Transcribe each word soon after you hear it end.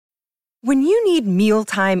When you need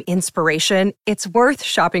mealtime inspiration, it's worth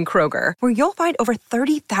shopping Kroger, where you'll find over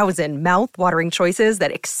 30,000 mouth-watering choices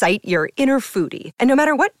that excite your inner foodie. And no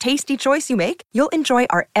matter what tasty choice you make, you'll enjoy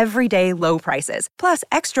our everyday low prices, plus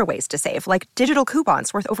extra ways to save, like digital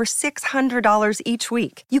coupons worth over $600 each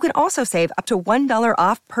week. You can also save up to $1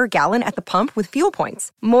 off per gallon at the pump with fuel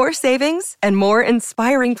points. More savings and more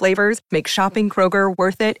inspiring flavors make shopping Kroger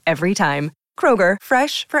worth it every time. Kroger,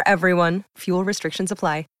 fresh for everyone. Fuel restrictions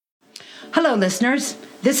apply. Hello, listeners.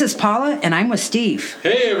 This is Paula, and I'm with Steve.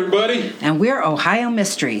 Hey, everybody. And we're Ohio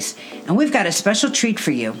Mysteries, and we've got a special treat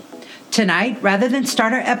for you. Tonight, rather than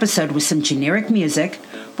start our episode with some generic music,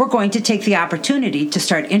 we're going to take the opportunity to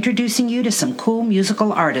start introducing you to some cool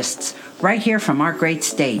musical artists right here from our great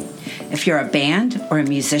state. If you're a band or a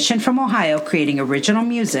musician from Ohio creating original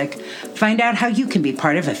music, find out how you can be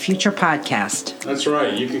part of a future podcast. That's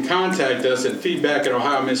right. You can contact us at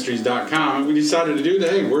feedback@ohiomysteries.com. We decided to do that.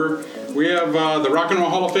 Hey, we have the Rock and Roll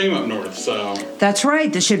Hall of Fame up north, so... That's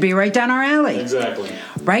right. This should be right down our alley. Exactly.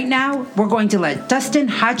 Right now, we're going to let Dustin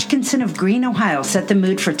Hodgkinson of Greene, Ohio, set the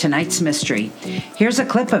mood for tonight's mystery. Here's a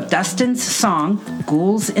clip of Dustin's song,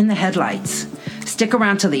 Ghouls in the Headlights. Stick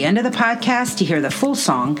around till the end of the podcast to hear the full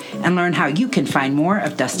song and learn how you can find more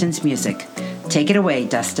of Dustin's music. Take it away,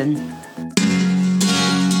 Dustin.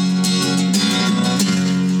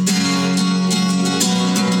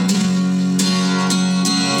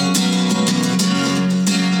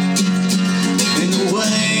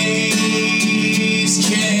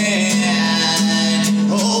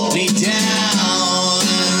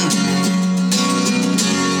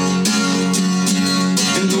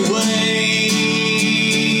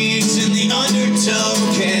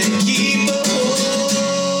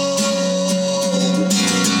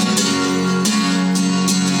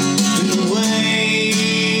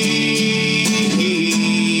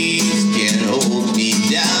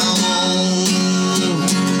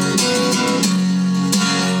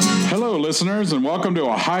 Listeners, and welcome to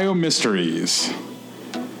Ohio Mysteries.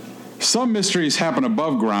 Some mysteries happen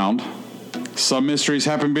above ground, some mysteries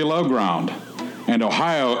happen below ground, and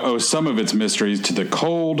Ohio owes some of its mysteries to the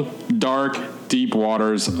cold, dark, deep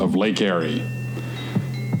waters of Lake Erie.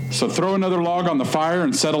 So throw another log on the fire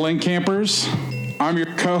and settle in, campers. I'm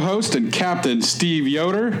your co-host and captain, Steve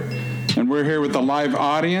Yoder, and we're here with the live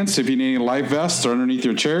audience. If you need any life vests, they're underneath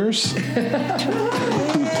your chairs.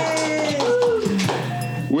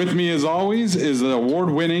 With me, as always, is the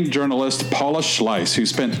award-winning journalist Paula Schleis, who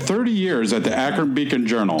spent 30 years at the Akron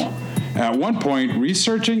Beacon-Journal, at one point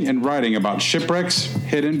researching and writing about shipwrecks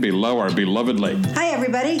hidden below our beloved lake. Hi,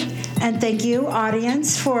 everybody, and thank you,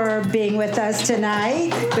 audience, for being with us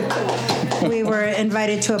tonight. We were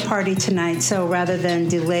invited to a party tonight, so rather than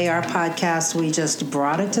delay our podcast, we just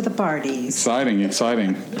brought it to the parties.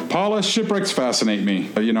 Exciting. Paula, shipwrecks fascinate me.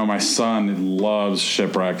 You know, my son loves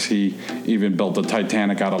shipwrecks. He even built the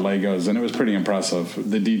Titanic out of Legos, and it was pretty impressive,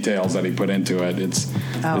 the details that he put into it. It's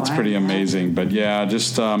pretty amazing. But yeah,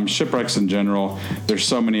 just shipwrecks in general, there's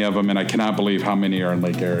so many of them, and I cannot believe how many are in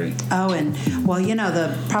Lake Erie. Oh, and well, you know,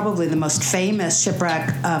 probably the most famous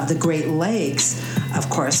shipwreck of the Great Lakes, of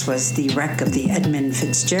course, was the wreck of the Edmund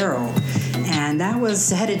Fitzgerald, and that was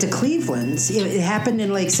headed to Cleveland. It happened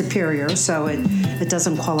in Lake Superior, so it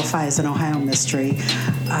doesn't qualify as an Ohio mystery.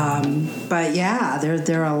 But yeah,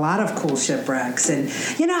 there are a lot of cool shipwrecks, and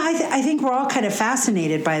you know, I think we're all kind of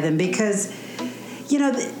fascinated by them because, you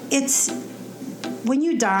know, it's when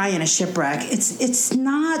you die in a shipwreck, it's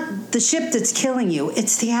not the ship that's killing you,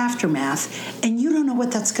 it's the aftermath, and you don't know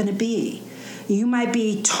what that's going to be. You might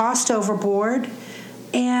be tossed overboard,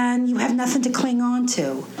 and you have nothing to cling on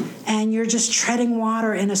to, and you're just treading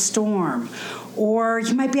water in a storm. Or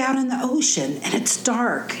you might be out in the ocean, and it's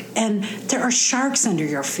dark, and there are sharks under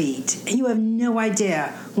your feet, and you have no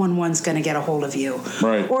idea when one's going to get a hold of you.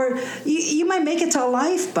 Right. Or you might make it to a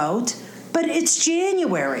lifeboat, but it's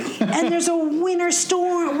January, and there's a winter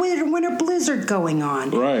storm, winter blizzard going on.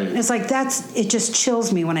 Right. It's like it just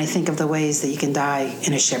chills me when I think of the ways that you can die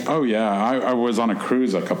in a shipwreck. Oh, yeah. I was on a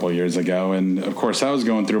cruise a couple of years ago, and, of course, that was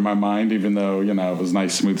going through my mind, even though, you know, it was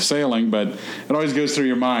nice, smooth sailing, but it always goes through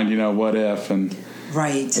your mind, you know, what if, and...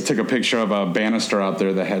 Right. I took a picture of a banister out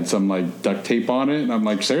there that had some like duct tape on it, and I'm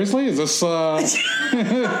like, seriously, is this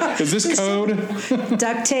is this code?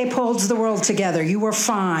 Duct tape holds the world together. You were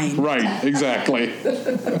fine. Right, exactly.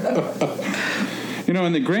 You know,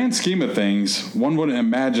 in the grand scheme of things, one wouldn't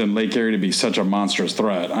imagine Lake Erie to be such a monstrous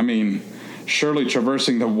threat. I mean, surely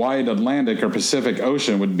traversing the wide Atlantic or Pacific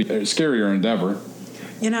Ocean would be a scarier endeavor.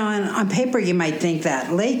 You know, and on paper you might think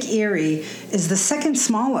that Lake Erie is the second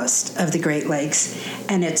smallest of the Great Lakes,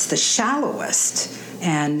 and it's the shallowest.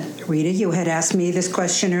 And Rita, you had asked me this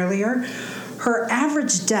question earlier. Her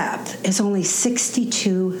average depth is only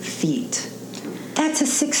 62 feet. That's a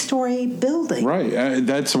 6-story building. Right.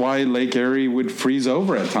 That's why Lake Erie would freeze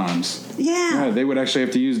over at times. Yeah. They would actually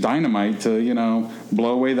have to use dynamite to,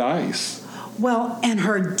 blow away the ice. Well, and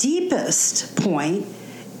her deepest point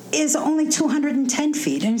is only 210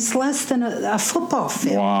 feet, and it's less than a football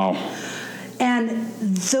field. Wow. And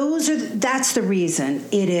that's the reason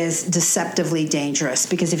it is deceptively dangerous,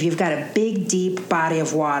 because if you've got a big, deep body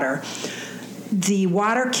of water, the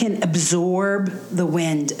water can absorb the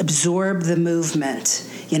wind, absorb the movement.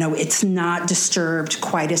 It's not disturbed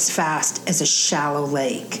quite as fast as a shallow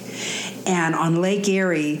lake. And on Lake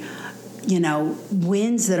Erie,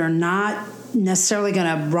 winds that are not necessarily going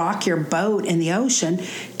to rock your boat in the ocean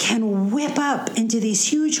can whip up into these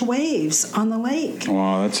huge waves on the lake.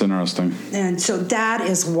 Wow, that's interesting. And so that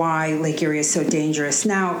is why Lake Erie is so dangerous.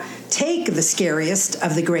 Now, take the scariest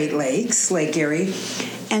of the Great Lakes, Lake Erie,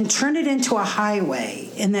 and turn it into a highway.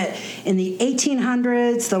 In the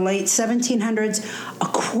 1800s, the late 1700s,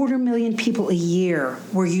 250,000 people a year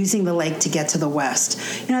were using the lake to get to the west.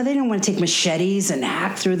 They didn't want to take machetes and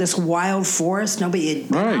hack through this wild forest. Nobody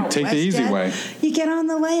had right. Take the easy way. You get on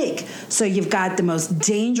the lake. So you've got the most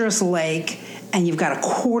dangerous lake, and you've got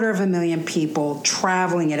 250,000 people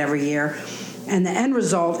traveling it every year. And the end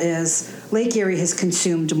result is Lake Erie has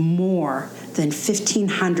consumed more than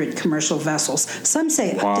 1,500 commercial vessels. Some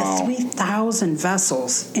say up to 3,000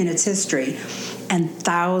 vessels in its history, and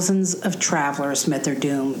thousands of travelers met their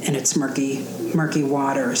doom in its murky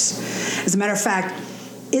waters. As a matter of fact,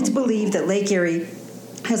 it's believed that Lake Erie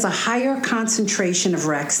has a higher concentration of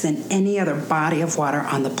wrecks than any other body of water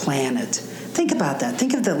on the planet. Think about that.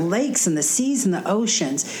 Think of the lakes and the seas and the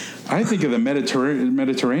oceans. I think of the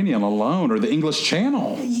Mediterranean alone, or the English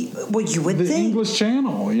Channel. You would think. The English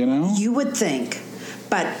Channel, You would think.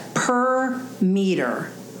 But per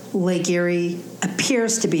meter, Lake Erie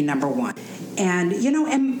appears to be number one. And,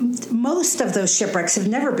 and most of those shipwrecks have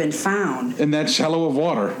never been found. In that shallow of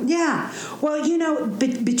water. Yeah. Well,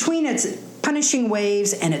 between its punishing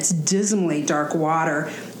waves and its dismally dark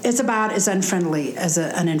water, it's about as unfriendly as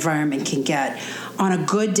an environment can get. On a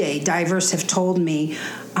good day, divers have told me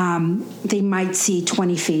they might see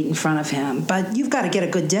 20 feet in front of him, but you've got to get a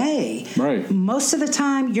good day. Right. Most of the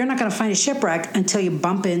time, you're not going to find a shipwreck until you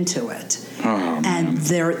bump into it. Oh, and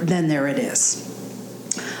there it is.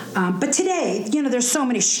 But today, there's so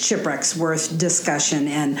many shipwrecks worth discussion,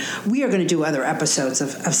 and we are going to do other episodes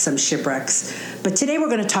of some shipwrecks. But today we're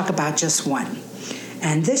going to talk about just one.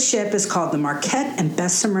 And this ship is called the Marquette and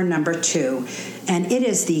Bessemer No. 2, and it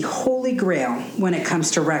is the holy grail when it comes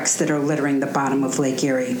to wrecks that are littering the bottom of Lake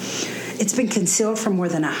Erie. It's been concealed for more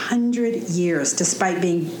than 100 years, despite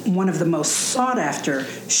being one of the most sought-after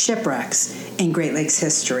shipwrecks in Great Lakes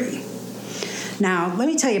history. Now, let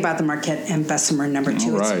me tell you about the Marquette and Bessemer No.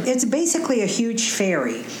 2. Right. It's basically a huge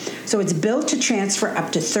ferry. So it's built to transfer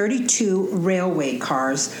up to 32 railway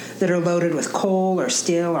cars that are loaded with coal or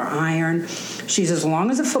steel or iron. She's as long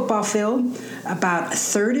as a football field, about a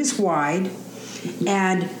third as wide,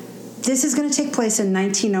 and this is going to take place in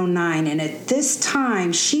 1909. And at this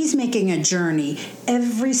time, she's making a journey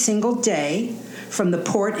every single day from the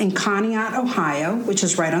port in Conneaut, Ohio, which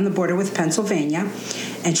is right on the border with Pennsylvania,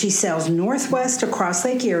 and she sails northwest across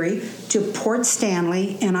Lake Erie to Port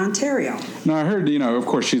Stanley in Ontario. Now, I heard, of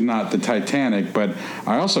course, she's not the Titanic, but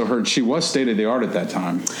I also heard she was state-of-the-art at that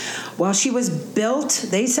time. Well,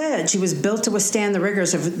 they said she was built to withstand the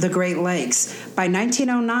rigors of the Great Lakes. By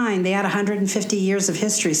 1909, they had 150 years of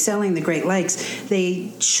history sailing the Great Lakes.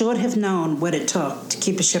 They should have known what it took to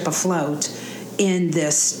keep a ship afloat in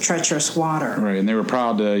this treacherous water. Right, and they were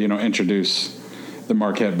proud to, introduce the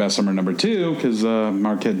Marquette Bessemer No. 2, because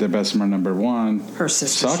Marquette de Bessemer No. 1 her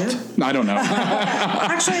sister sucked. I don't know.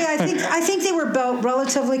 Actually, I think they were built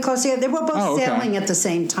relatively close together. They were both sailing at the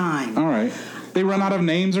same time. All right. They run out of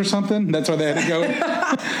names or something? That's why they had to go?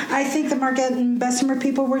 I think the Marquette and Bessemer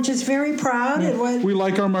people were just very proud. We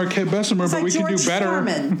like our Marquette Bessemer, but we can do better.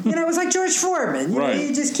 Foreman. It was like George Foreman. Right.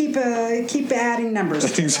 You just keep adding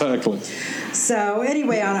numbers. Exactly. So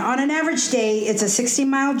anyway, on an average day, it's a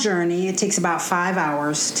 60-mile journey. It takes about 5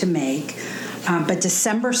 hours to make. But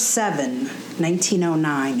December 7,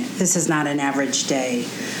 1909, this is not an average day.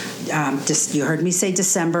 You heard me say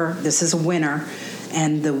December. This is winter.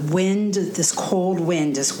 And the wind, this cold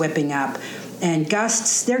wind is whipping up. And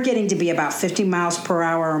gusts, they're getting to be about 50 miles per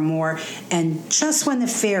hour or more. And just when the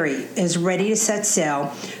ferry is ready to set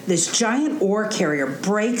sail, this giant ore carrier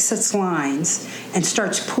breaks its lines and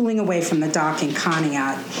starts pulling away from the dock in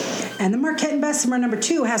Conneaut. And the Marquette and Bessemer No.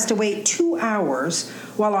 2 has to wait 2 hours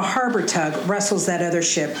while a harbor tug wrestles that other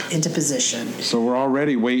ship into position. So we're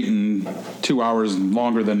already waiting 2 hours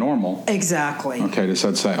longer than normal. Exactly. Okay, to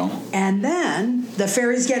set sail. And then the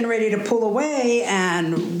ferry's getting ready to pull away,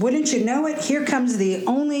 and wouldn't you know it, here comes the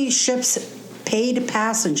only ship's paid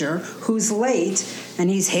passenger who's late, and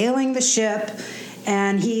he's hailing the ship.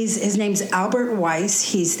 And his name's Albert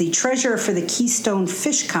Weiss. He's the treasurer for the Keystone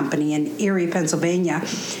Fish Company in Erie, Pennsylvania.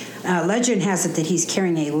 Legend has it that he's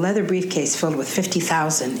carrying a leather briefcase filled with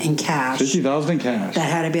 $50,000 in cash. $50,000 in cash.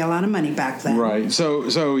 That had to be a lot of money back then. Right. So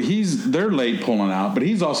they're late pulling out, but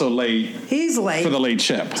he's also late. He's late for the late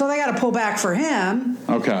ship. So they got to pull back for him.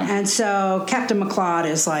 Okay. And so Captain McLeod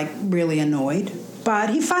is really annoyed,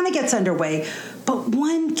 but he finally gets underway. But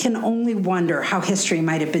one can only wonder how history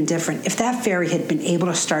might have been different if that ferry had been able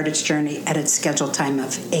to start its journey at its scheduled time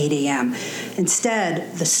of 8 a.m.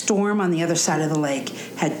 Instead, the storm on the other side of the lake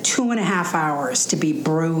had 2.5 hours to be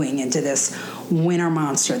brewing into this winter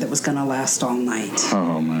monster that was going to last all night.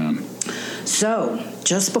 Oh, man. So,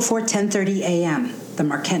 just before 10:30 a.m., the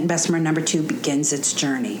Marquette and Bessemer No. 2 begins its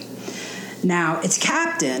journey. Now, its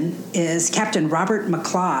captain is Captain Robert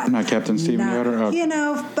McLeod. Not Captain Stephen Yoder? Okay.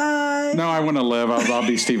 No, I want to live. I'll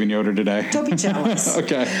be Stephen Yoder today. Don't be jealous.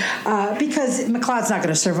 Okay. Because McLeod's not going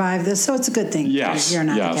to survive this, so it's a good thing you're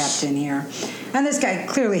not the captain here. And this guy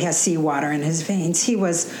clearly has seawater in his veins. He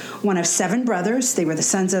was one of 7 brothers. They were the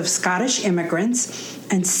sons of Scottish immigrants,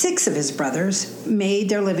 and 6 of his brothers made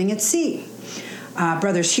their living at sea.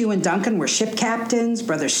 Brothers Hugh and Duncan were ship captains.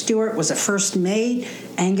 Brother Stuart was a first mate.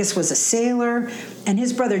 Angus was a sailor. And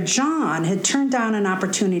his brother John had turned down an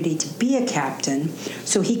opportunity to be a captain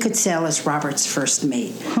so he could sail as Robert's first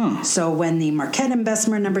mate. So when the Marquette and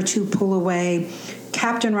Bessemer No. 2 pull away,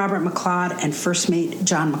 Captain Robert McLeod and first mate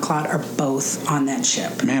John McLeod are both on that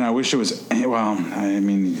ship. Man, I wish it was,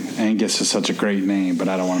 Angus is such a great name, but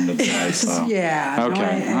I don't want him to die, so. Yeah.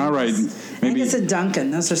 Okay, all right. Maybe. Angus and Duncan,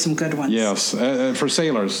 those are some good ones. Yes, for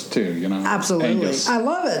sailors too, Absolutely. Angus. I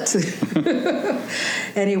love it.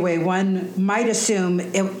 Anyway, one might assume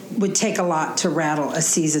it would take a lot to rattle a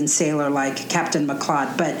seasoned sailor like Captain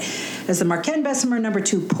McLeod, but as the Marquette and Bessemer No.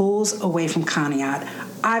 2 pulls away from Conneaut,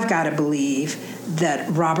 I've got to believe that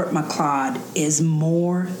Robert McLeod is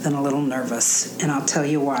more than a little nervous, and I'll tell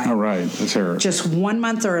you why. All right, let's hear it. Just 1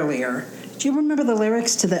 month earlier, do you remember the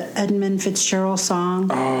lyrics to the Edmund Fitzgerald song?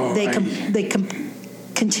 Oh, They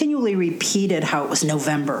continually repeated how it was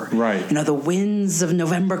November. Right. The winds of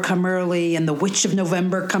November come early, and the witch of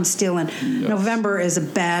November comes still. And yes. November is a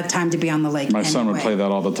bad time to be on the lake. My son would play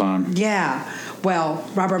that all the time. Yeah. Well,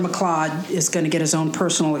 Robert McLeod is going to get his own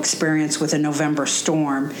personal experience with a November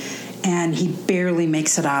storm, and he barely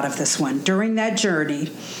makes it out of this one. During that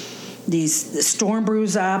journey, the storm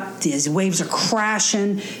brews up, these waves are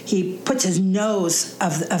crashing. He puts his nose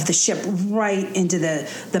of the ship right into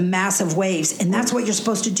the massive waves, and that's what you're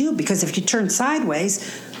supposed to do, because if you turn sideways,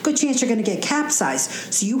 good chance you're going to get capsized.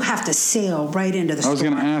 So you have to sail right into the storm. I was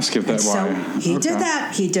going to ask if that's why. So he did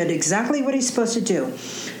that. He did exactly what he's supposed to do.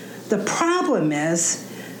 The problem is,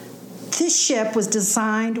 this ship was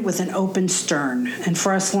designed with an open stern, and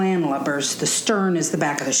for us landlubbers, the stern is the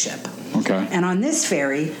back of the ship. Okay. And on this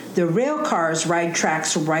ferry, the rail cars ride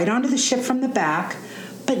tracks right onto the ship from the back,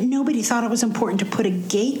 but nobody thought it was important to put a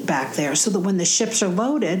gate back there so that when the ships are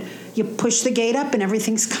loaded, you push the gate up and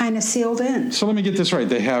everything's kind of sealed in. So let me get this right.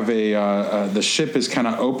 They have the ship is kind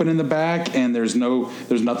of open in the back, and there's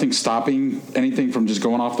nothing stopping anything from just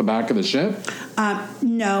going off the back of the ship?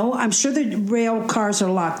 No, I'm sure the rail cars are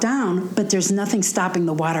locked down, but there's nothing stopping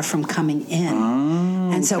the water from coming in.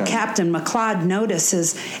 Oh, and so Captain McLeod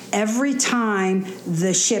notices every time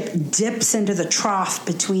the ship dips into the trough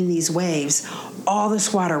between these waves, all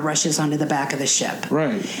this water rushes onto the back of the ship.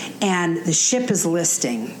 Right. And the ship is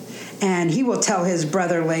listing. And he will tell his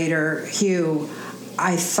brother later, Hugh,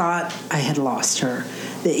 I thought I had lost her.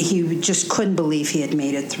 That he just couldn't believe he had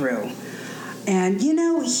made it through. And,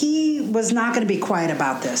 he was not going to be quiet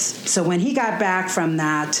about this. So when he got back from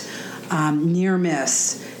that near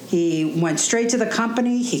miss, he went straight to the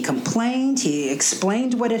company. He complained. He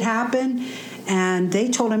explained what had happened. And they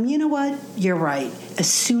told him, you know what? You're right. As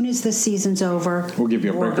soon as the season's over, we'll give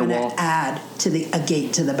you a breaker wall. We're going to add a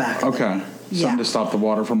gate to the back of it. Okay. Something to stop the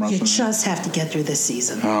water from rushing. You just have to get through this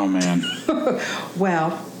season. Oh, man.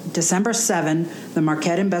 Well, December 7, the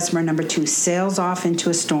Marquette and Bessemer No. 2 sails off into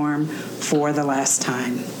a storm for the last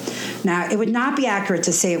time. Now, it would not be accurate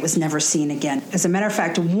to say it was never seen again. As a matter of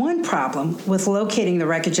fact, one problem with locating the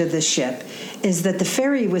wreckage of this ship is that the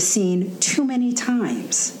ferry was seen too many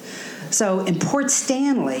times. So in Port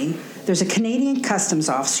Stanley, there's a Canadian customs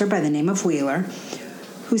officer by the name of Wheeler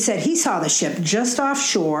who said he saw the ship just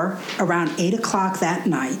offshore around 8 o'clock that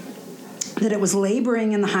night, that it was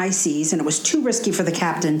laboring in the high seas and it was too risky for the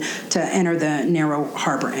captain to enter the narrow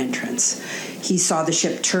harbor entrance. He saw the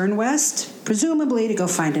ship turn west, presumably to go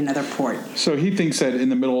find another port. So he thinks that in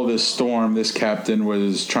the middle of this storm, this captain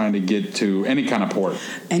was trying to get to any kind of port.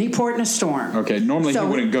 Any port in a storm. Okay, normally he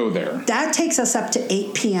wouldn't go there. That takes us up to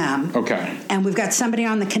 8 p.m. Okay. And we've got somebody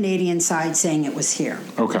on the Canadian side saying it was here.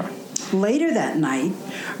 Okay. Later that night,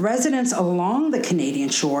 residents along the Canadian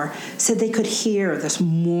shore said they could hear this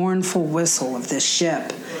mournful whistle of this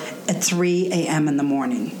ship at 3 a.m. in the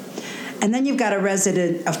morning. And then you've got a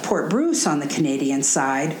resident of Port Bruce on the Canadian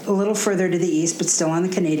side, a little further to the east, but still on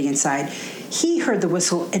the Canadian side. He heard the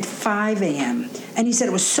whistle at 5 a.m. And he said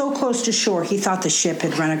it was so close to shore, he thought the ship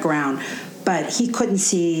had run aground. But he couldn't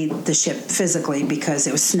see the ship physically because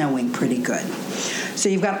it was snowing pretty good. So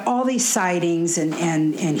you've got all these sightings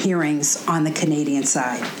and hearings on the Canadian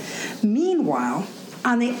side. Meanwhile,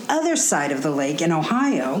 on the other side of the lake in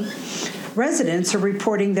Ohio, residents are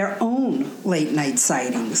reporting their own late-night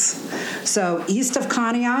sightings. So east of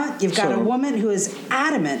Conneaut, you've got a woman who is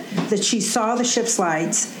adamant that she saw the ship's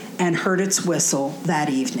lights and heard its whistle that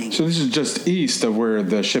evening. So this is just east of where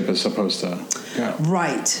the ship is supposed to go.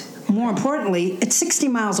 Right. More importantly, it's 60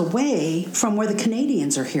 miles away from where the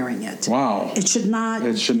Canadians are hearing it. Wow. It should not.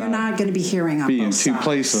 You're not going to be hearing on both sides. Be in two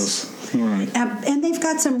places. Right. And they've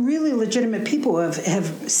got some really legitimate people who have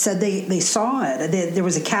said they saw it. There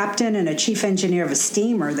was a captain and a chief engineer of a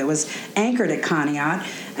steamer that was anchored at Conneaut,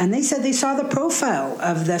 and they said they saw the profile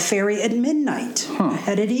of the ferry at midnight,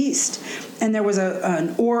 headed east. And there was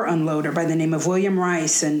an ore unloader by the name of William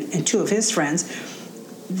Rice and two of his friends.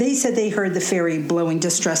 They said they heard the ferry blowing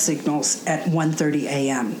distress signals at 1:30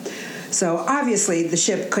 a.m. So obviously the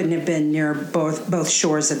ship couldn't have been near both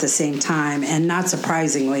shores at the same time, and not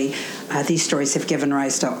surprisingly, these stories have given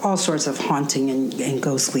rise to all sorts of haunting and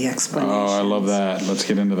ghostly explanations. Oh, I love that. Let's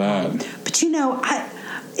get into that. But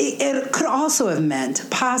it could also have meant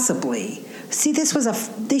possibly. See,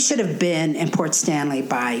 they should have been in Port Stanley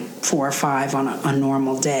by 4 or 5 on a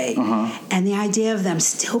normal day. And the idea of them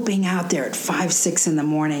still being out there at 5, 6 in the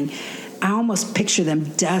morning, I almost picture them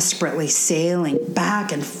desperately sailing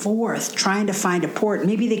back and forth, trying to find a port.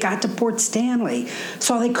 Maybe they got to Port Stanley,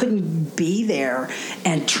 saw they couldn't be there,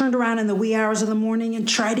 and turned around in the wee hours of the morning and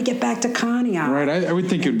tried to get back to Conneaut. Right. I would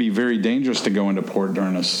think it would be very dangerous to go into port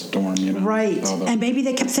during a storm, you know. Right. And maybe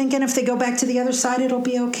they kept thinking if they go back to the other side, it'll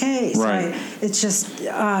be okay. So right. It's just,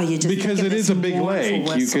 because it is a big lake,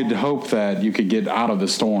 whistle. You could hope that you could get out of the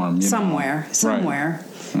storm. Somewhere. Right.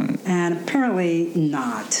 And apparently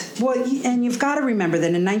not. Well, and you've got to remember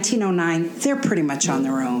that in 1909, they're pretty much on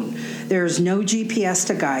their own. There's no GPS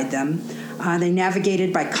to guide them. They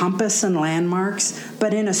navigated by compass and landmarks,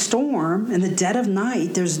 but in a storm, in the dead of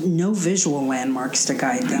night, there's no visual landmarks to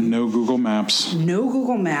guide them. No Google Maps.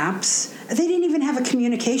 They didn't even have a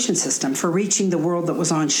communication system for reaching the world that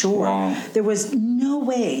was on shore. Wow. There was no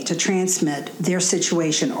way to transmit their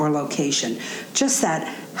situation or location. Just that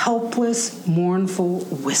helpless, mournful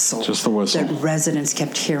whistle. Just the whistle. That residents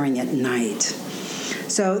kept hearing at night.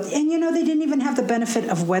 So, and they didn't even have the benefit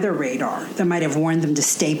of weather radar that might have warned them to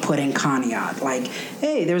stay put in Conneaut. Like,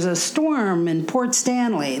 hey, there's a storm in Port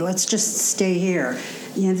Stanley. Let's just stay here.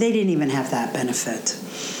 They didn't even have that benefit.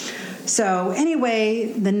 So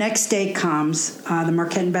anyway, the next day comes. The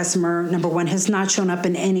Marquette and Bessemer #1 has not shown up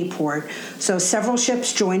in any port. So several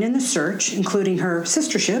ships join in the search, including her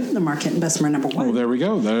sister ship, the Marquette and Bessemer #1. Oh, there we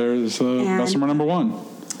go. There's Bessemer #1.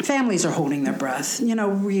 Families are holding their breath,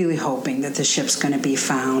 really hoping that the ship's going to be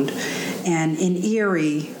found. And in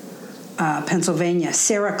Erie, Pennsylvania,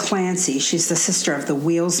 Sarah Clancy, she's the sister of the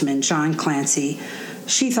wheelsman, John Clancy,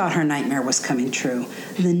 she thought her nightmare was coming true.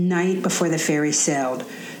 The night before the ferry sailed,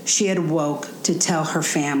 she had woke to tell her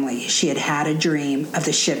family she had had a dream of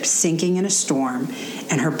the ship sinking in a storm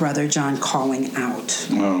and her brother John calling out.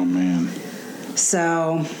 Oh, man.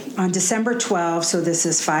 So on December 12th, so this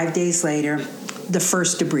is 5 days later, the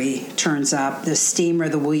first debris turns up. The steamer,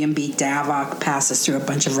 the William B. Davok, passes through a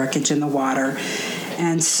bunch of wreckage in the water.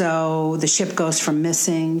 And so the ship goes from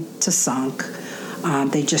missing to sunk.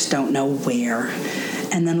 They just don't know where.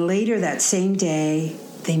 And then later that same day,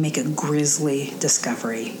 they make a grisly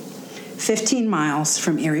discovery. 15 miles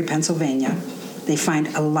from Erie, Pennsylvania, they find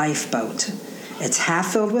a lifeboat. It's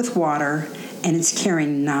half filled with water, and it's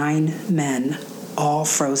carrying 9 men, all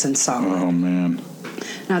frozen solid. Oh, man.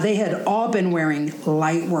 Now, they had all been wearing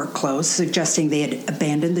light work clothes, suggesting they had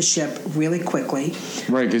abandoned the ship really quickly.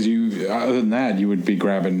 Right, because other than that, you would be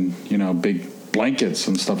grabbing, big blankets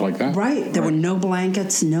and stuff like that. Right. There were no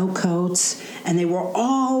blankets, no coats, and they were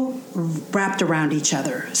all wrapped around each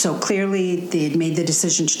other. So clearly they had made the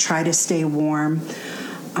decision to try to stay warm.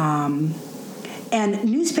 And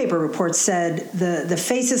newspaper reports said the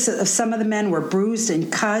faces of some of the men were bruised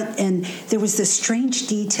and cut, and there was this strange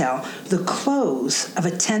detail. The clothes of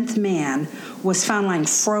a 10th man was found lying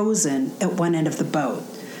frozen at one end of the boat.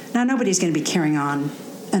 Now, nobody's going to be carrying on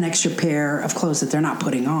an extra pair of clothes that they're not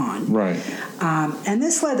putting on. Right. And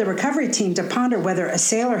this led the recovery team to ponder whether a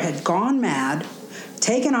sailor had gone mad,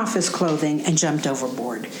 taken off his clothing, and jumped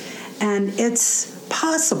overboard. And it's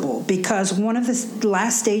possible because one of the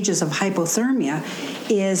last stages of hypothermia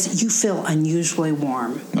is you feel unusually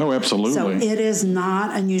warm. Oh, absolutely. So it is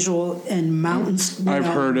not unusual in mountains. I've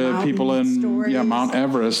heard of people in Mount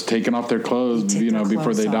Everest taking off their clothes,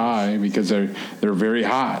 before they die because they're very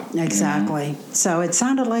hot. Exactly. So it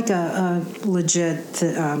sounded like a legit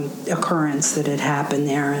occurrence that had happened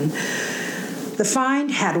there. And the find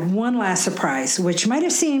had one last surprise, which might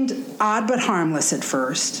have seemed odd but harmless at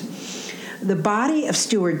first. The body of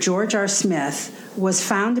steward George R. Smith was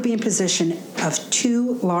found to be in possession of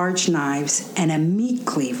 2 large knives and a meat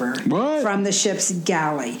cleaver from the ship's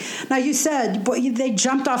galley. Now, you said they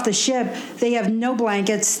jumped off the ship. They have no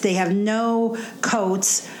blankets. They have no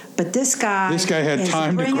coats. But this guy had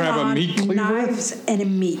time to grab a meat cleaver? Knives and a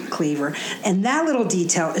meat cleaver. And that little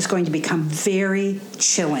detail is going to become very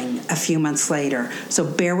chilling a few months later. So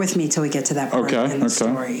bear with me till we get to that part in the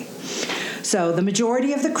story. So the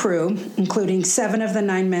majority of the crew, including 7 of the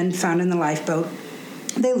 9 men found in the lifeboat,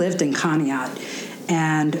 they lived in Conneaut.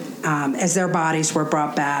 And as their bodies were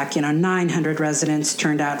brought back, 900 residents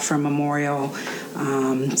turned out for a memorial,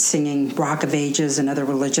 singing Rock of Ages and other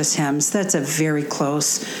religious hymns. That's a very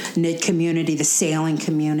close-knit community, the sailing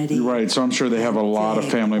community. Right, so I'm sure they have a lot of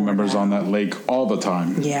family members on that lake all the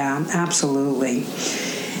time. Yeah, absolutely.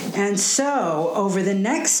 And so over the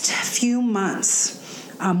next few months,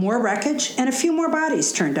 more wreckage and a few more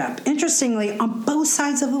bodies turned up. Interestingly, on both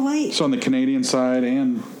sides of the lake. So on the Canadian side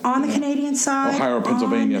and... On the Canadian side. Ohio,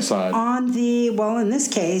 Pennsylvania side. On the, in this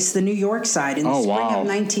case, the New York side. In the spring of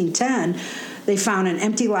 1910, they found an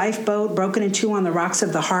empty lifeboat broken in 2 on the rocks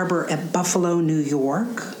of the harbor at Buffalo, New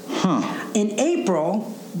York. In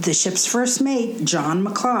April, the ship's first mate, John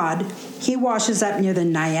McLeod, he washes up near the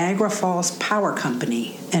Niagara Falls Power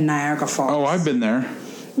Company in Niagara Falls. Oh, I've been there.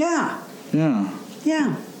 Yeah. Yeah.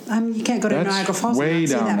 Yeah. You can't go to Niagara Falls way and not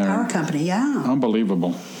see down that there. power company. Yeah.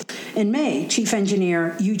 Unbelievable. In May, Chief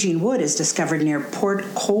Engineer Eugene Wood is discovered near Port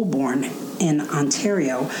Colborne in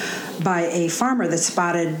Ontario by a farmer that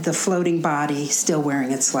spotted the floating body still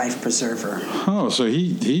wearing its life preserver. Oh, so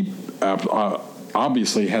he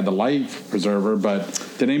obviously had the life preserver, but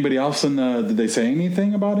did anybody else did they say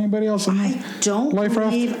anything about anybody else in the life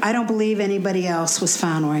raft? I don't believe anybody else was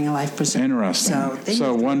found wearing a life preserver. Interesting.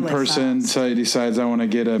 So one person decides, I want to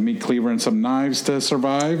get a meat cleaver and some knives to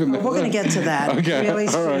survive. And we're going to get to that really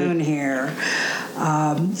soon here.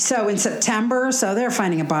 So in September, they're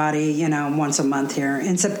finding a body, once a month here.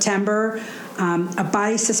 In September, a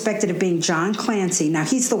body suspected of being John Clancy. Now,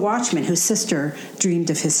 he's the watchman whose sister dreamed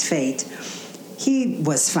of his fate. He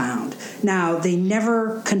was found. Now, they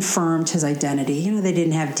never confirmed his identity. They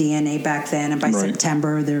didn't have DNA back then, and by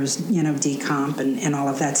September, there's, decomp and all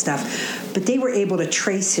of that stuff. But they were able to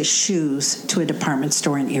trace his shoes to a department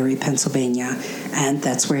store in Erie, Pennsylvania, and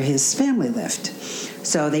that's where his family lived.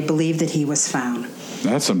 So they believe that he was found.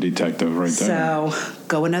 That's some detective right there. So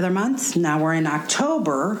go another month. Now we're in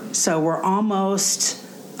October, so we're almost,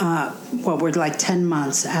 we're like 10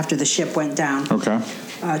 months after the ship went down. Okay.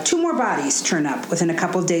 2 more bodies turn up within a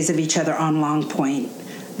couple of days of each other on Long Point,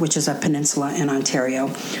 which is a peninsula in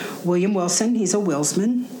Ontario. William Wilson, he's a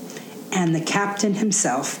whalesman, and the captain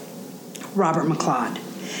himself, Robert McLeod.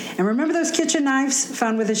 And remember those kitchen knives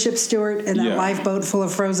found with the ship's steward in that lifeboat full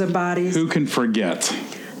of frozen bodies? Who can forget?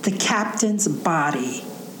 The captain's body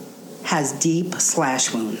has deep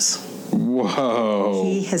slash wounds. Whoa.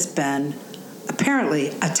 He has been apparently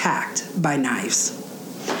attacked by knives.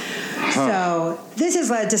 So this has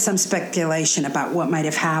led to some speculation about what might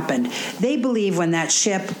have happened. They believe when that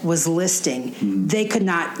ship was listing, they could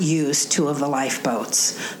not use 2 of the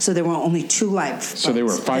lifeboats. So there were only 2 lifeboats. So they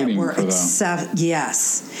were fighting for them.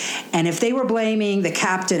 Yes. And if they were blaming the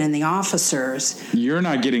captain and the officers... You're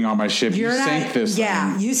not getting on my ship. You sank this thing.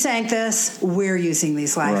 Yeah, you sank this. We're using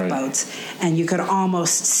these lifeboats. Right. And you could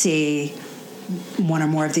almost see one or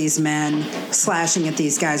more of these men slashing at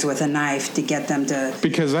these guys with a knife to get them to...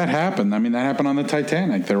 Because that happened. I mean, that happened on the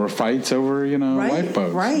Titanic. There were fights over,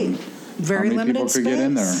 lifeboats. Right. Very limited space. How many people could get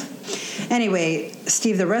in there? Anyway,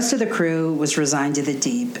 Steve, the rest of the crew was resigned to the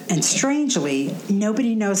deep. And strangely,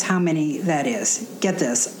 nobody knows how many that is. Get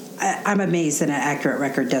this. I'm amazed that an accurate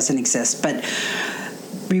record doesn't exist. But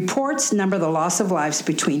reports number the loss of lives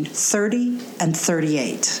between 30 and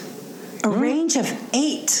 38. A range of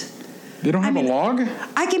 8. They don't have a log?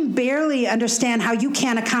 I can barely understand how you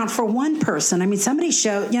can't account for one person. I mean, somebody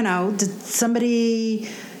did somebody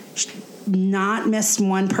not miss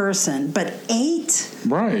one person, but 8?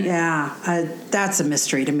 Right. Yeah, that's a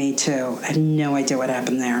mystery to me, too. I have no idea what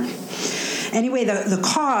happened there. Anyway, the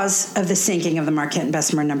cause of the sinking of the Marquette and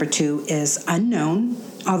Bessemer No. 2 is unknown,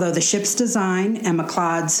 although the ship's design and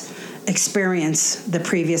McLeod's experience the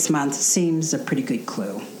previous month seems a pretty good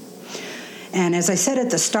clue. And as I said at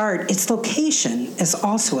the start, its location is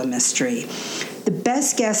also a mystery. The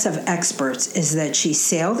best guess of experts is that she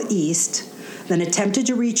sailed east, then attempted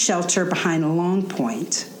to reach shelter behind Long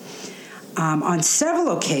Point. On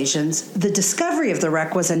several occasions, the discovery of the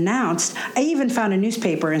wreck was announced. I even found a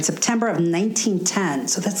newspaper in September of 1910,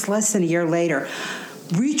 so that's less than a year later,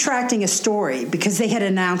 retracting a story because they had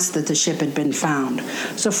announced that the ship had been found.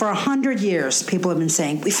 So for 100 years, people have been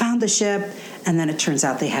saying, we found the ship, and then it turns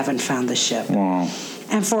out they haven't found the ship. Wow.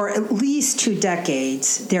 And for at least 2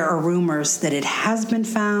 decades, there are rumors that it has been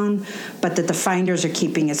found, but that the finders are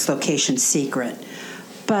keeping its location secret.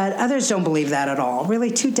 But others don't believe that at all.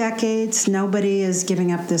 Really, 2 decades, nobody is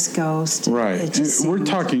giving up this ghost. Right. We're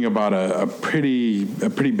talking about a pretty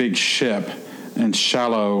big ship in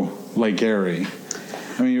shallow Lake Erie.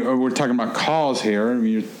 I mean, we're talking about calls here. I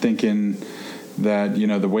mean, you're thinking that,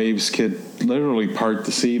 the waves could literally part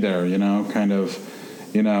the sea there,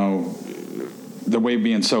 the wave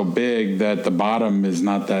being so big that the bottom is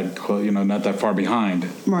not that not that far behind.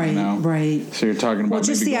 Right, right. So you're talking about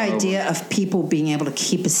just the idea of people being able to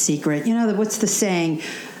keep a secret. What's the saying?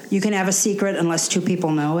 You can have a secret unless 2 people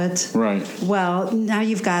know it. Right. Well, now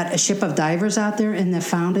you've got a ship of divers out there, and they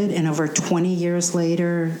found it, and over 20 years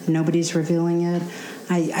later, nobody's revealing it.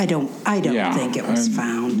 I don't think it was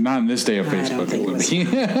found. Not in this day of Facebook, it would be.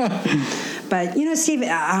 But, Steve,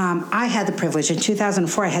 I had the privilege. In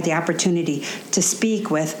 2004, I had the opportunity to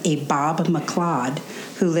speak with a Bob McLeod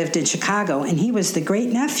who lived in Chicago, and he was the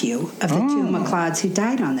great-nephew of the 2 McLeods who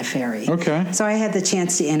died on the ferry. Okay. So I had the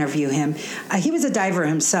chance to interview him. He was a diver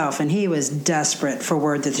himself, and he was desperate for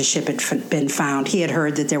word that the ship had been found. He had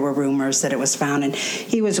heard that there were rumors that it was found, and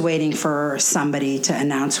he was waiting for somebody to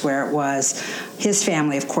announce where it was. His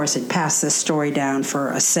family, of course, had passed this story down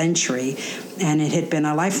for a century, and it had been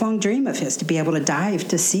a lifelong dream of his to be able to dive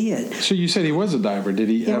to see it. So you said he was a diver. Did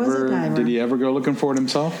he ever go looking for it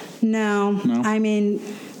himself? No. I mean,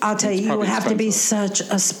 I'll tell you, you would have to be such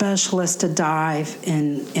a specialist to dive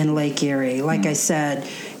in Lake Erie. Like I said,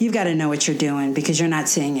 you've got to know what you're doing because you're not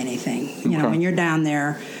seeing anything. When you're down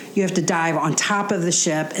there, you have to dive on top of the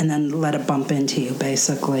ship and then let it bump into you,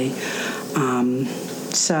 basically.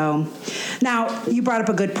 So now you brought up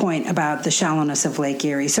a good point about the shallowness of Lake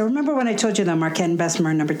Erie. So remember when I told you the Marquette and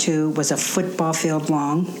Bessemer No. 2 was a football field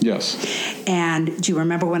long? Yes. And do you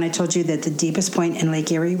remember when I told you that the deepest point in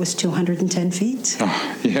Lake Erie was 210 feet?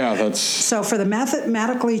 Yeah, that's... So for the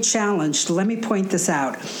mathematically challenged, let me point this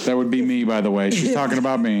out. That would be me, by the way. She's talking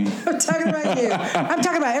about me. I'm talking about you. I'm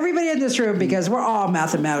talking about everybody in this room because we're all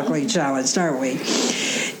mathematically challenged, aren't we?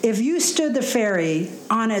 If you stood the ferry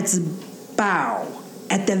on its bow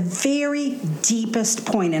at the very deepest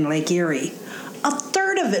point in Lake Erie, a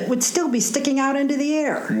third of it would still be sticking out into the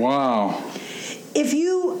air. Wow. If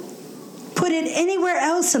you put it anywhere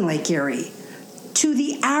else in Lake Erie, to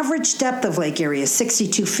the average depth of Lake Erie is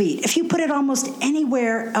 62 feet. If you put it almost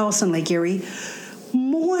anywhere else in Lake Erie,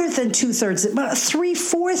 more than 2/3, about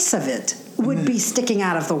 3/4 of it would be sticking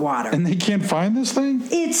out of the water. And they can't find this thing?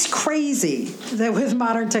 It's crazy that with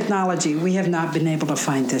modern technology, we have not been able to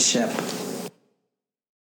find this ship.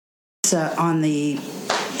 On the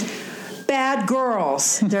bad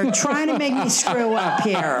girls. They're trying to make me screw up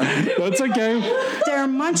here. That's okay. They're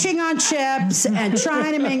munching on chips and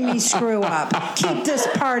trying to make me screw up. Keep this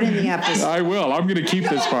part in the episode. I will. I'm going to keep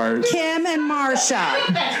this part. Kim and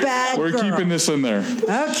Marsha. Bad We're girl. keeping this in there.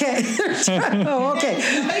 Okay. Oh, okay.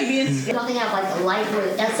 Don't they have like a light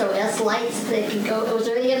with SOS lights that can go? Was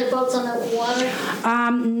there any other boats on the water?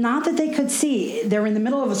 Not that they could see. They're in the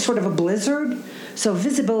middle of a sort of a blizzard, so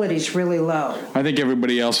visibility is really low. I think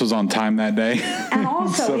everybody else was on time that day. And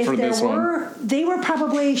also, if for there this were, they were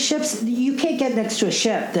probably ships. you can't get next to a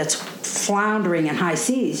ship that's floundering in high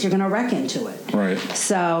seas. You're going to wreck into it. Right.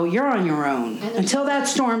 So you're on your own. Until that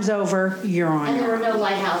storm's over, you're on And your there own. were no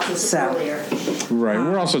lighthouses earlier. Right.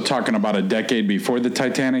 We're also talking about a decade before the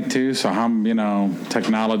Titanic, too. So,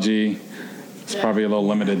 technology is probably a little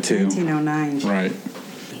limited, too. 1909. Right.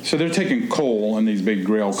 So they're taking coal in these big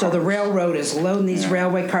rail cars. So the railroad is loading these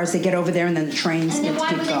railway cars. They get over there, and then the trains And get then to why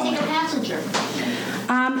keep would they going. take a passenger?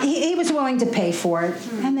 He was willing to pay for it,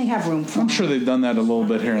 and they have room for I'm it. sure they've done that a little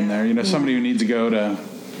bit here and there. Somebody who needs to go to...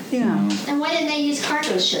 Yeah. And why didn't they use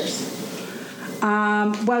cargo ships?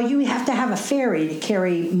 Well, you have to have a ferry to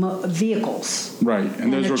carry vehicles. Right,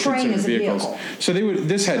 and those the were train considered is a vehicles. vehicle. So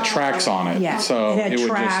this had tracks on it. Yeah. So it had would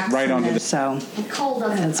tracks just right and onto then- the... So And coal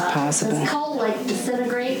doesn't. That's possible. Does coal like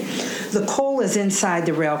disintegrate? the coal is inside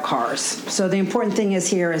the rail cars. So the important thing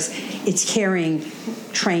is it's carrying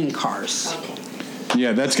train cars. Okay.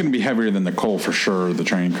 Yeah, that's going to be heavier than the coal for sure, the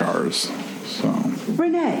train cars. So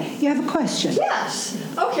Renee, you have a question? Yes.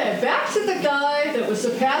 Okay, back to the guy that was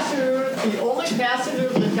the passenger, the only passenger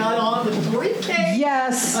that got on with a briefcase.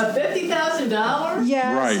 Yes. $50,000.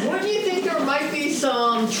 Yes. Right. Wouldn't you think there might be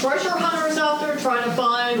some treasure hunters out there trying to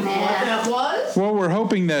find what that was? well, we're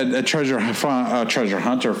hoping that a treasure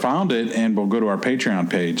hunter found it and will go to our Patreon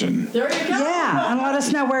page and... There you go. Yeah, and let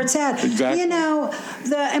us know where it's at. Exactly.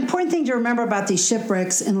 The important thing to remember about these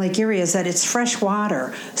shipwrecks in Lake Erie is that it's fresh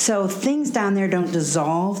water. So things down there don't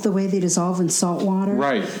dissolve the way they dissolve in salt water.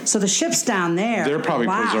 Right. So the ships down there They're probably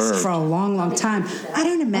last preserved. for a long, long time. I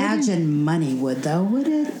don't imagine money would, though, would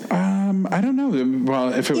it? I don't know.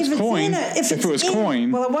 Well, if it was coin, if it was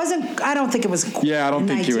coin... Well, it wasn't. I don't think it was coin. Yeah, I don't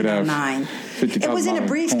think you would have 1909. It was in a $50,000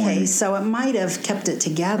 briefcase, coin. so it might have kept it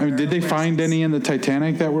together. Did they find any in the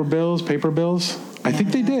Titanic that were bills, paper bills? I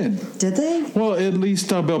think they did. Did they? Well, at least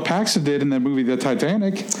Bill Paxton did in that movie, The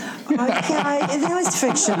Titanic. That was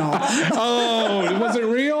fictional. Oh, was it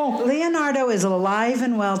real? Leonardo is alive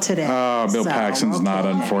and well today. Bill Paxton's not,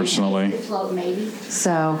 unfortunately. Float maybe.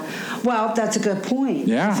 So, well, that's a good point.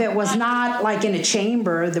 Yeah. If it was not like in a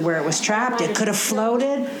chamber where it was trapped, it could have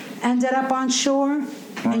floated, ended up on shore,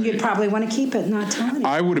 and you'd probably want to keep it, not tell anyone.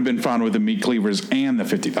 I would have been fine with the meat cleavers and the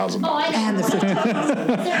 $50,000. Oh, I know. And the Is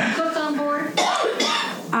there a cook on board?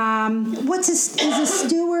 Is a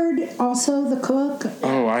steward also the cook?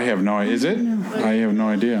 Oh, I have no idea. Is it? I have no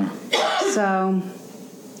idea. So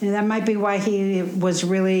that might be why he was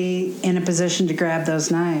really in a position to grab those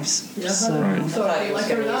knives. Yeah. Right. So I like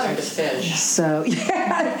her knives. So,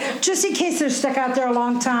 yeah, just in case they're stuck out there a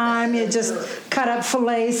long time, you just cut up,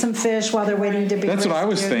 fillet some fish while they're waiting to be That's what I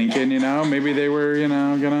was rescued. thinking, Maybe they were,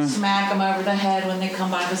 gonna... Smack them over the head when they come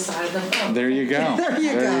by the side of the boat. There you go. There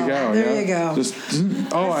you go. There you go. Just,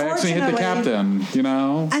 I actually hit the captain,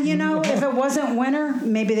 And if it wasn't winter,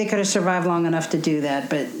 maybe they could have survived long enough to do that.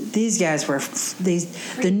 But these guys were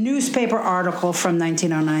the newspaper article from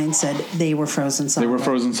 1909 said they were frozen solid. They were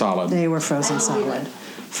frozen solid. They were frozen solid.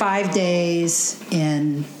 5 days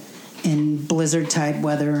in blizzard type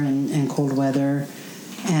weather and cold weather.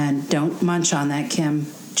 And don't munch on that, Kim.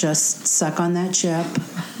 Just suck on that chip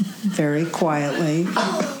very quietly.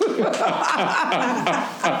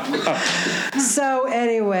 So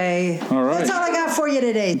anyway, All right. that's all I got for you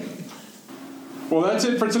today. Well, that's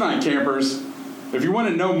it for tonight, campers. If you want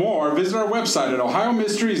to know more, visit our website at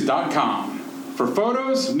ohiomysteries.com for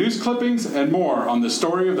photos, news clippings, and more on the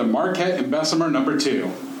story of the Marquette and Bessemer No.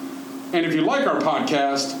 2. And if you like our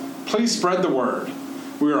podcast, please spread the word.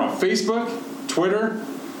 We are on Facebook, Twitter,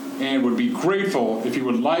 and would be grateful if you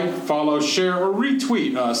would like, follow, share, or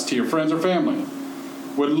retweet us to your friends or family.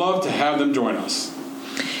 Would love to have them join us.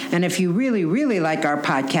 And if you really, really like our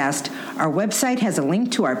podcast, our website has a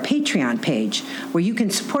link to our Patreon page where you can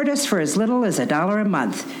support us for as little as $1 a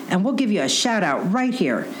month, and we'll give you a shout out right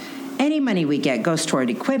here. Any money we get goes toward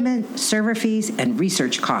equipment, server fees, and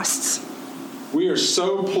research costs. We are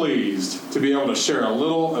so pleased to be able to share a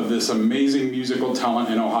little of this amazing musical talent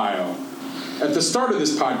in Ohio. At the start of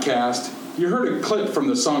this podcast, you heard a clip from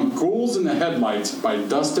the song Ghouls in the Headlights by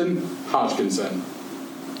Dustin Hodgkinson.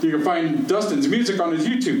 You can find Dustin's music on his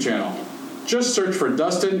YouTube channel. Just search for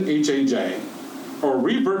Dustin HAJ or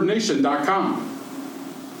ReverbNation.com.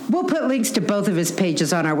 We'll put links to both of his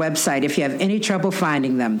pages on our website if you have any trouble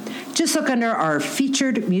finding them. Just look under our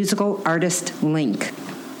featured musical artist link.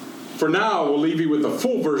 For now, we'll leave you with the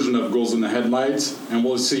full version of Ghouls in the Headlights, and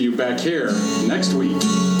we'll see you back here next week.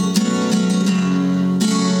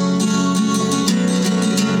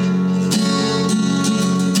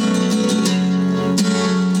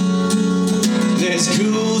 There's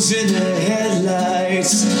ghouls in the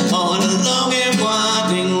headlights on a long and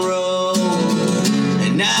winding road,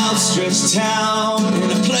 an outstretched town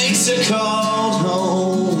in a place to call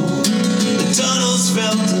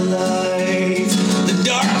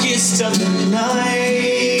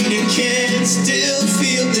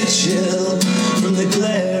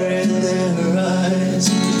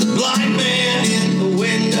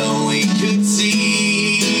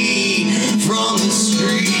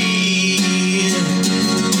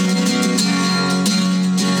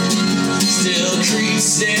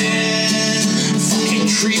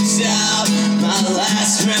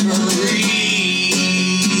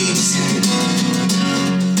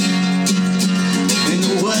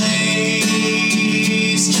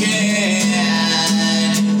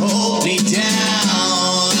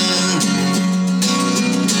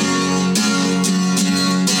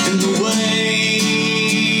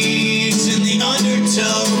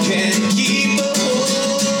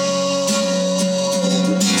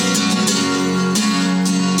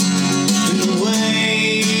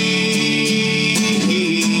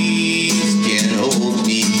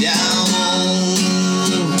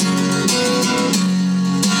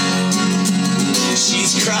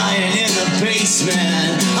babies crying in the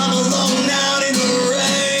basement. I'm alone out in the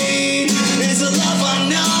rain. There's a love I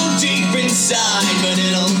know deep inside, but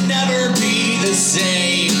it'll never be the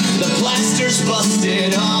same. The plaster's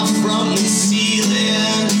busted off from the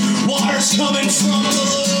ceiling. Water's coming from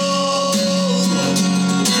below.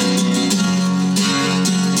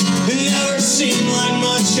 It never seemed like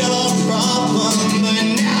much of a problem, but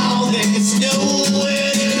now there's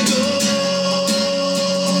nowhere to go.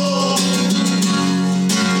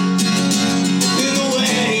 And the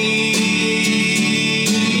waves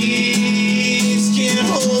can't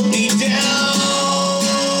hold me down.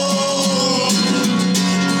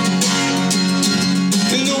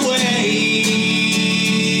 And the waves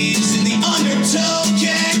and the undertow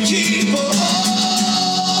can't keep up.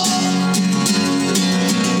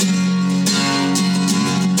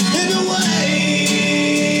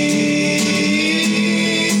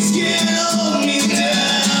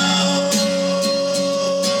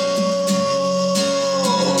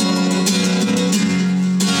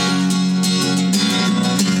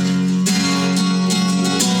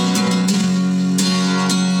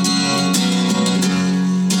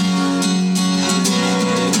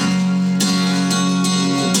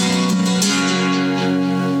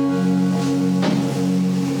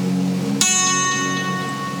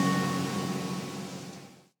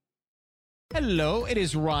 Hello, it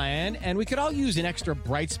is Ryan, and we could all use an extra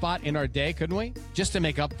bright spot in our day, couldn't we? Just to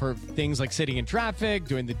make up for things like sitting in traffic,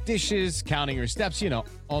 doing the dishes, counting your steps, you know,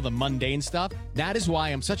 all the mundane stuff. That is why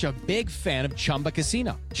I'm such a big fan of Chumba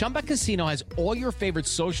Casino. Chumba Casino has all your favorite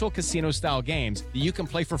social casino-style games that you can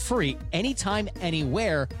play for free anytime,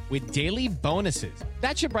 anywhere with daily bonuses.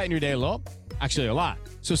 That should brighten your day a little. Actually, a lot.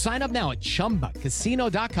 So sign up now at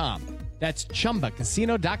ChumbaCasino.com. That's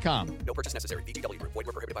ChumbaCasino.com. No purchase necessary. VGW Group. Void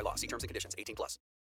where prohibited by law. See terms and conditions. 18+.